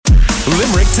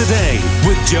Limerick Today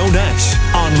with Joe Nash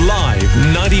on Live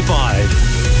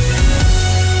 95.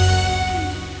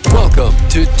 Welcome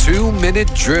to 2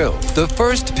 Minute Drill, the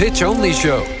first pitch-only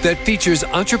show that features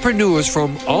entrepreneurs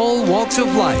from all walks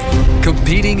of life,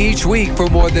 competing each week for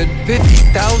more than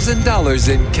 $50,000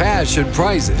 in cash and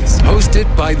prizes.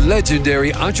 Hosted by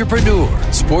legendary entrepreneur,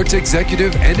 sports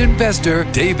executive, and investor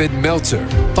David Meltzer.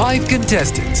 5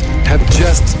 contestants have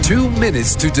just 2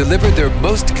 minutes to deliver their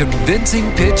most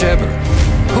convincing pitch ever.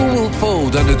 Who will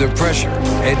fold under the pressure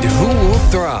and who will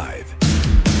thrive?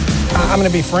 I'm going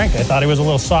to be frank. I thought he was a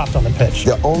little soft on the pitch.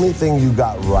 The only thing you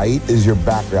got right is your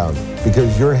background,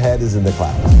 because your head is in the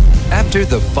clouds. After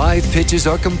the 5 pitches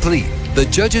are complete, the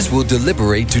judges will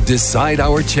deliberate to decide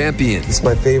our champion. It's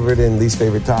my favorite and least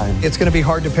favorite time. It's going to be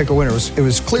hard to pick a winner. It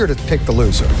was clear to pick the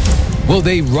loser. Will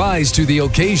they rise to the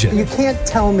occasion? You can't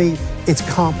tell me it's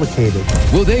complicated.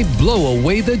 Will they blow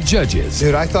away the judges?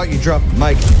 Dude, I thought you dropped the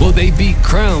mic. Will they be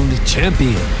crowned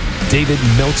champion? David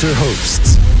Meltzer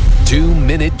hosts 2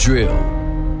 Minute Drill.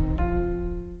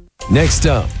 Next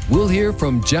up, we'll hear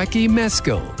from Jackie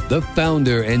Meskel, the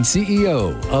founder and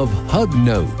CEO of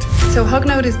HugNote. So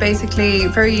HugNote is basically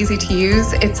very easy to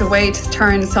use. It's a way to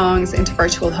turn songs into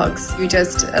virtual hugs. You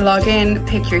just log in,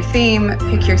 pick your theme,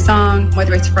 pick your song,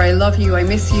 whether it's for I love you, I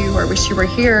miss you, or wish you were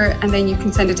here, and then you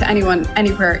can send it to anyone,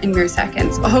 anywhere in mere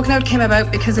seconds. HugNote came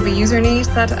about because of a user need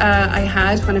that I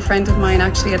had when a friend of mine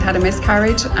actually had a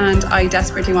miscarriage, and I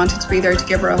desperately wanted to be there to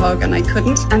give her a hug, and I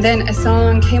couldn't. And then a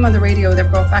song came on the radio that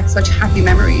brought back such happy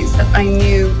memories that I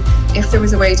knew if there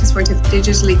was a way to sort of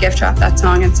digitally gift wrap that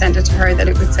song and send it to her, that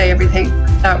it would say everything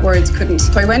that words couldn't.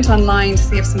 So I went online to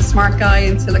see if some smart guy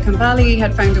in Silicon Valley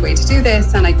had found a way to do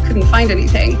this, and I couldn't find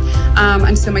anything.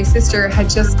 And so my sister had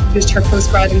just finished her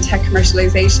postgrad in tech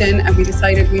commercialization, and we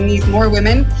decided we need more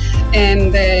women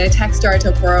in the tech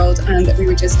startup world and that we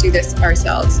would just do this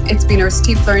ourselves. It's been our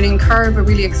steep learning curve, a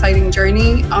really exciting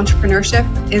journey.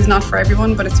 Entrepreneurship is not for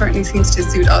everyone, but it certainly seems to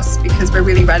suit us because we're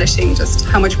really relishing just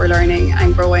how much we're learning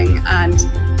and growing, and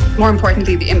more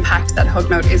importantly, the impact that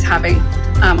HugNote is having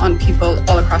on people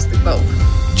all across the globe.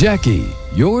 Jackie,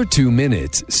 your 2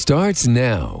 minutes starts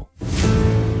now.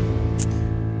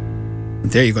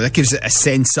 There you go. That gives a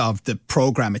sense of the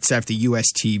programme itself, the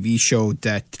US TV show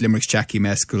that Limerick's Jackie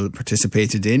Meskel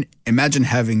participated in. Imagine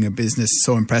having a business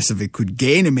so impressive it could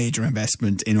gain a major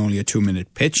investment in only a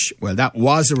 2-minute pitch. Well, that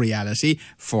was a reality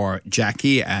for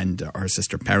Jackie and her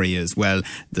sister Perry as well.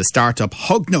 The startup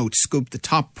HugNote scooped the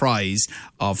top prize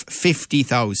of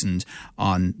 $50,000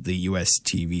 on the US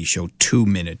TV show 2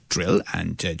 Minute Drill.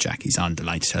 And Jackie's on the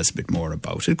line to tell us a bit more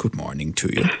about it. Good morning to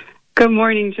you. Good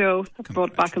morning, Joe. That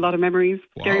brought back a lot of memories,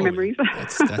 scary memories.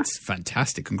 That's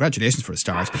fantastic. Congratulations for a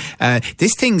start.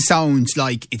 This thing sounds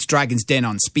like it's Dragon's Den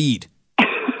on speed.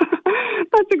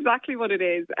 That's exactly what it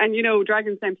is. And, you know,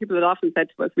 Dragon's Den, people had often said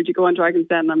to us, would you go on Dragon's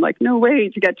Den? And I'm like, no way,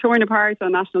 to get torn apart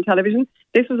on national television.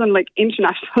 This was on, like,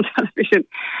 international television.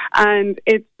 And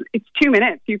it's 2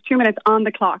 minutes. You have 2 minutes on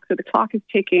the clock. So the clock is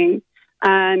ticking.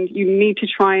 And you need to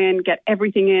try and get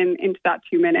everything into that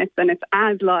 2 minutes, and it's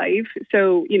as live.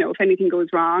 So, you know, if anything goes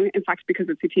wrong, in fact, because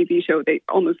it's a TV show, they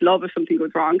almost love if something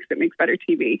goes wrong because it makes better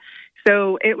TV.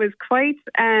 So it was quite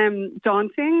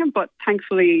daunting, but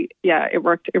thankfully, yeah, it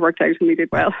worked out and we did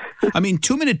well. I mean,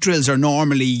 2-minute drills are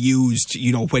normally used,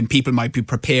 you know, when people might be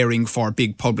preparing for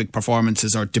big public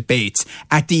performances or debates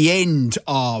at the end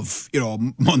of, you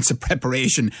know, months of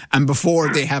preparation and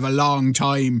before they have a long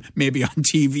time maybe on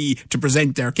TV to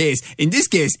present their case. In this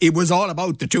case, it was all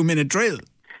about the 2-minute drill.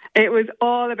 It was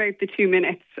all about the 2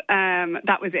 minutes.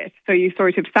 That was it. So you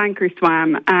sort of sank or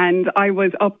swam. And I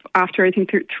was up after, I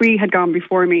think 3 had gone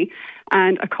before me.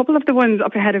 And a couple of the ones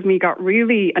up ahead of me got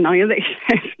really annihilated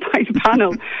by the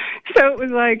panel. So it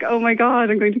was like, oh my God,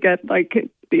 I'm going to get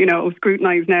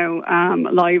scrutinised now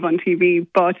live on TV.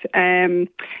 But,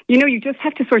 you just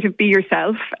have to sort of be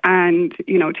yourself and,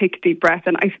 take a deep breath.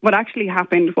 And what actually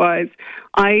happened was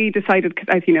I decided, because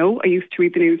as you know, I used to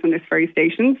read the news on this very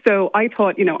station. So I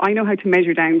thought, I know how to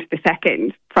measure down to the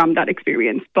second from that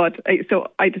experience. But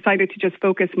so I decided to just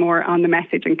focus more on the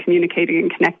message and communicating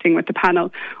and connecting with the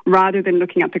panel rather than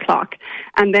looking at the clock.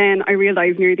 And then I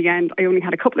realised near the end I only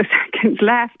had a couple of seconds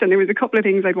left and there was a couple of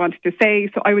things I wanted to say.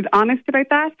 So I was honest about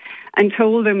that and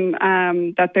told them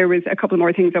that there was a couple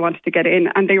more things I wanted to get in.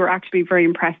 And they were actually very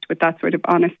impressed with that sort of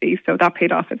honesty. So that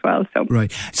paid off as well. So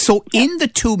right. So in the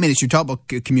 2 minutes, you talk about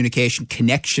communication,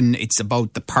 connection. It's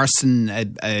about the person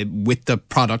with the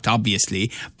product,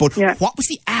 obviously. But what was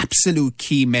the absolute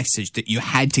key message that you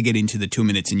had to get into the 2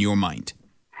 minutes in your mind?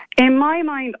 In my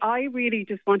mind, I really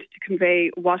just wanted to convey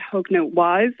what HugNote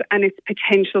was and its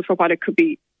potential for what it could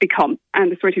be become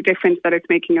and the sort of difference that it's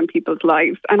making on people's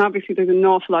lives. And obviously there's an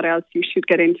awful lot else you should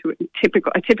get into.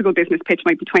 A typical business pitch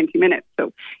might be 20 minutes.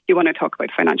 So you want to talk about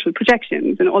financial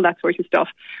projections and all that sort of stuff.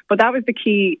 But that was the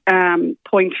key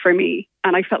point for me.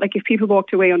 And I felt like if people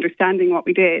walked away understanding what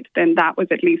we did, then that was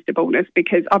at least a bonus,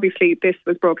 because obviously this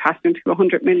was broadcast into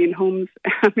 100 million homes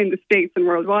in the States and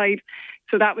worldwide.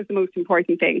 So that was the most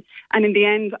important thing. And in the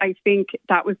end, I think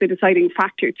that was the deciding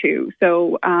factor too.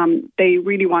 So they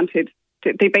really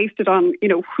they based it on,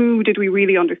 who did we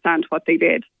really understand what they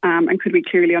did, and could we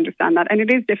clearly understand that? And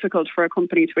it is difficult for a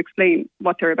company to explain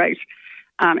what they're about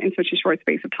in such a short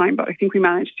space of time, but I think we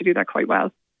managed to do that quite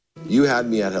well. You had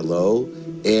me at hello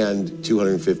and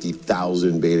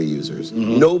 250,000 beta users.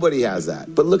 Mm-hmm. Nobody has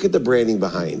that. But look at the branding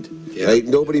behind, right?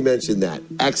 Nobody mentioned that.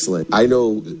 Excellent. I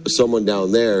know someone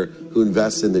down there who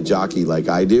invests in the jockey like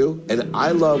I do. And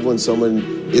I love when someone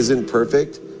isn't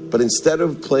perfect, but instead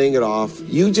of playing it off,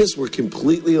 you just were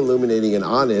completely illuminating and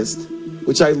honest,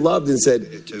 which I loved, and said,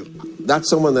 that's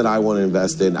someone that I want to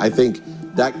invest in. I think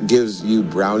that gives you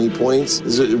brownie points.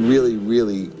 This is a really,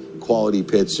 really quality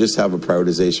pitch. Just have a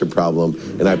prioritization problem,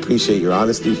 and I appreciate your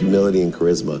honesty, humility, and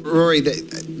charisma. Rory,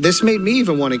 this made me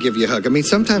even want to give you a hug. I mean,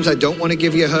 sometimes I don't want to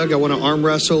give you a hug. I want to arm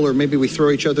wrestle, or maybe we throw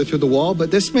each other through the wall,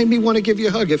 but this made me want to give you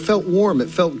a hug. It felt warm. It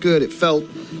felt good. It felt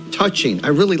touching. I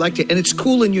really liked it, and it's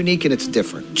cool and unique, and it's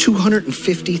different.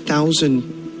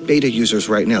 250,000 beta users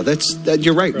right now.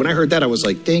 You're right. When I heard that, I was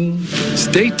like, ding.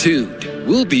 Stay tuned.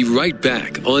 We'll be right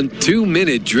back on 2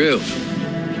 Minute Drill.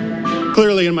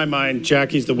 Clearly, in my mind,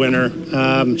 Jackie's the winner.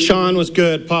 Sean was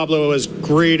good. Pablo was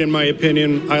great, in my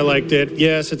opinion. I liked it.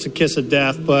 Yes, it's a kiss of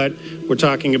death, but we're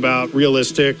talking about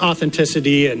realistic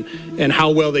authenticity and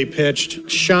how well they pitched.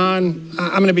 Sean,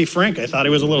 I'm going to be frank, I thought he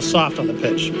was a little soft on the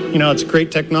pitch. It's great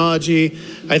technology.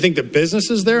 I think the business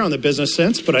is there on the business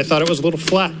sense, but I thought it was a little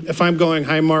flat. If I'm going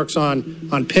high marks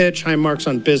on pitch, high marks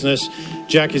on business,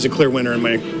 Jackie's a clear winner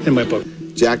in my book.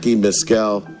 Jackie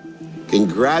Mescal,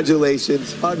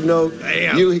 congratulations. Hug note.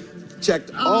 Damn. You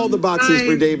checked all the boxes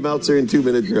for Dave Meltzer in 2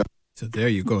 Minute Drill. So there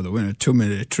you go, the winner, 2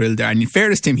 Minute Drill there. And in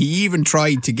fairness to him, he even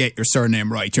tried to get your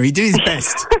surname right. He did his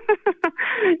best.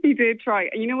 He did try.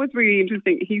 And what's really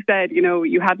interesting? He said,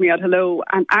 you had me at hello.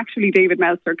 And actually, David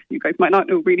Meltzer, because you guys might not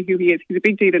know really who he is, he's a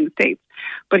big deal in the States.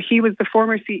 But he was the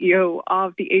former CEO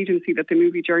of the agency that the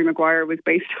movie Jerry Maguire was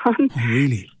based on. Oh,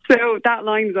 really? So that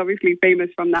line is obviously famous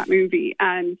from that movie.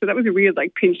 And so that was a real,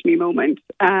 pinch me moment.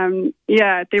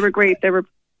 They were great. They were.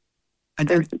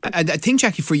 And I think,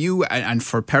 Jackie, for you and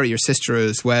for Perry, your sister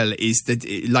as well, is that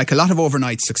like a lot of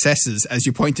overnight successes, as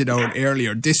you pointed out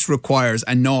earlier, this requires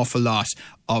an awful lot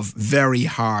of very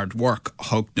hard work,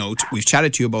 Hug Note. We've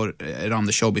chatted to you about it on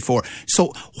the show before.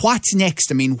 So what's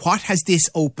next? I mean, what has this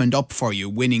opened up for you,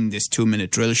 winning this 2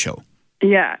 Minute Drill show?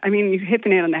 Yeah, I mean, you've hit the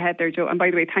nail on the head there, Joe. And by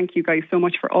the way, thank you guys so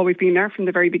much for always being there from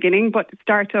the very beginning. But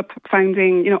startup,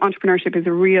 founding, entrepreneurship is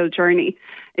a real journey.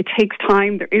 It takes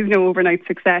time. There is no overnight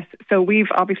success. So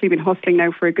we've obviously been hustling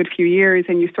now for a good few years,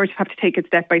 and you sort of have to take it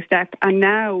step by step. And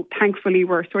now, thankfully,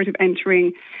 we're sort of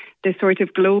entering the sort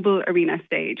of global arena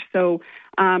stage. So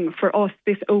for us,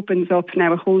 this opens up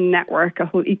now a whole network, a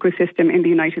whole ecosystem in the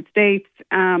United States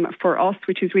for us,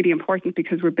 which is really important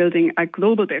because we're building a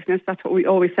global business. That's what we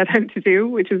always set out to do,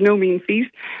 which is no mean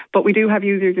feat. But we do have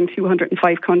users in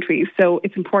 205 countries. So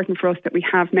it's important for us that we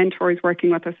have mentors working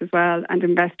with us as well, and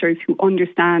investors who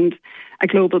understand a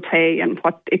global play and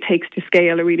what it takes to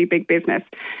scale a really big business.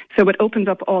 So it opens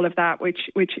up all of that, which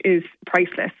is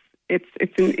priceless. It's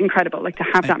incredible, to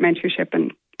have that mentorship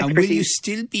and expertise. And will you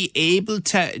still be able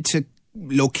to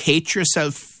locate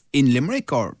yourself in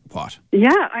Limerick or what?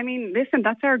 Yeah, I mean, listen,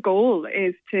 that's our goal,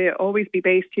 is to always be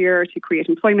based here, to create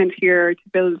employment here, to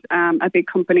build a big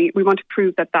company. We want to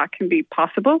prove that can be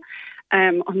possible.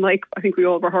 Unlike, I think we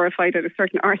all were horrified at a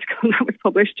certain article that was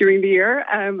published during the year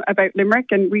about Limerick,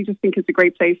 and we just think it's a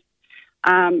great place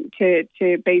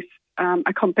to base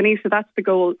a company. So that's the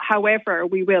goal. However,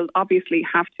 we will obviously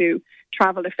have to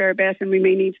travel a fair bit, and we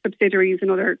may need subsidiaries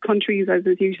in other countries, as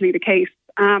is usually the case.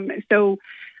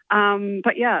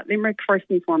 But yeah, Limerick first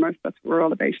and foremost, that's what we're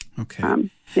all about. Okay.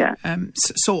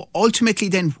 So ultimately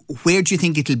then, where do you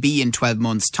think it'll be in 12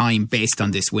 months' time based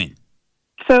on this win?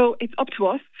 So it's up to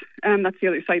us. That's the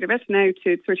other side of it now,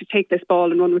 to sort of take this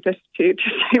ball and run with it, to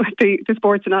stay with the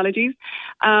sports analogies.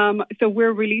 So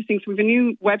we're releasing, so we have a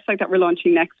new website that we're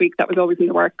launching next week that was always in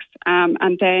the works.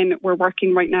 And then we're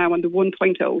working right now on the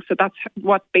 1.0. So that's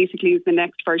what basically is the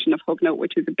next version of Hug Note,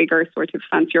 which is a bigger, sort of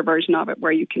fancier version of it,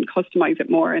 where you can customize it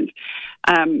more and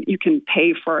you can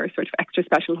pay for sort of extra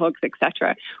special hugs,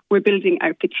 etc. We're building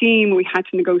out the team. We had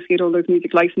to negotiate all those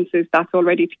music licenses. That's all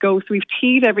ready to go. So we've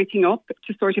teed everything up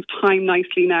to sort of time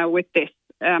nicely now with this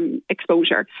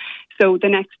exposure. So the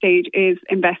next stage is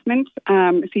investment,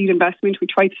 seed investment. We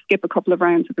tried to skip a couple of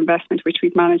rounds of investment, which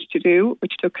we've managed to do,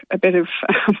 which took a bit of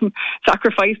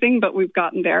sacrificing, but we've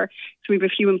gotten there. So we have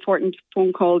a few important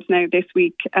phone calls now this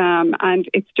week, and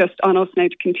it's just on us now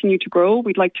to continue to grow.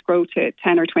 We'd like to grow to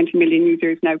 10 or 20 million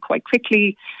users now quite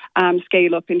quickly,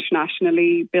 scale up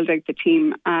internationally, build out the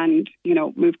team, and, you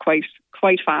know, move quite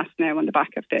fast now on the back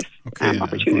of this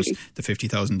opportunity. Of course, the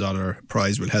 $50,000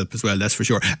 prize will help as well, that's for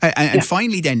sure. And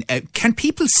finally then, can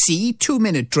people see 2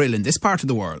 Minute Drill in this part of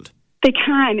the world? They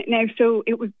can. Now, so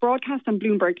it was broadcast on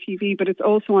Bloomberg TV, but it's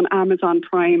also on Amazon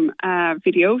Prime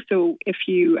Video. So if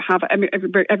you have,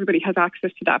 everybody has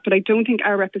access to that. But I don't think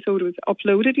our episode was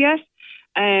uploaded yet.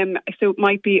 So it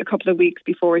might be a couple of weeks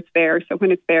before it's there. So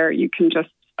when it's there, you can just,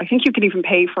 I think you can even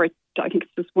pay for it. I think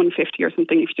it's just $150 or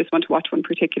something if you just want to watch one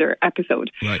particular episode.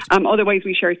 Right. Otherwise,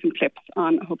 we share some clips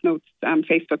on Hook Notes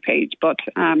Facebook page. But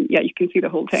yeah, you can see the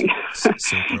whole thing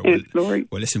super. in its glory.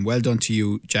 Well, listen, well done to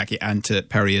you, Jackie, and to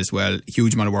Perry as well.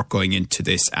 Huge amount of work going into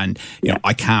this, and you know,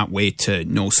 I can't wait to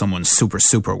know someone super,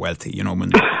 super wealthy. You know, when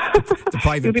the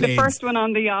private You'll be planes, the first one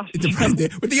on the yacht.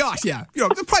 With the yacht, yeah. You know,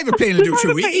 the private plane will do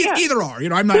too. Either or. You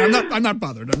know, I'm not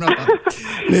bothered.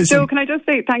 Listen. So can I just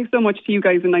say thanks so much to you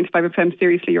guys in 95 FM.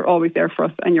 Seriously, you're always there for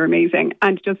us, and you're amazing.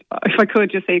 And just, if I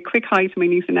could just say a quick hi to my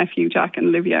niece and nephew, Jack and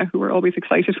Olivia, who are always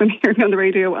excited when they hear me on the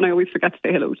radio, and I always forget to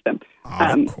say hello to them.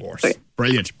 Of course. So, yeah.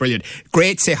 Brilliant.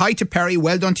 Great. Say hi to Perry.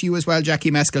 Well done to you as well,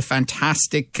 Jackie Mescal.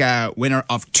 Fantastic winner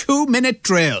of 2 Minute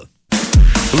Drill.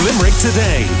 Limerick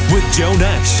Today with Joe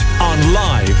Nash on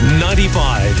Live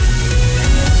 95.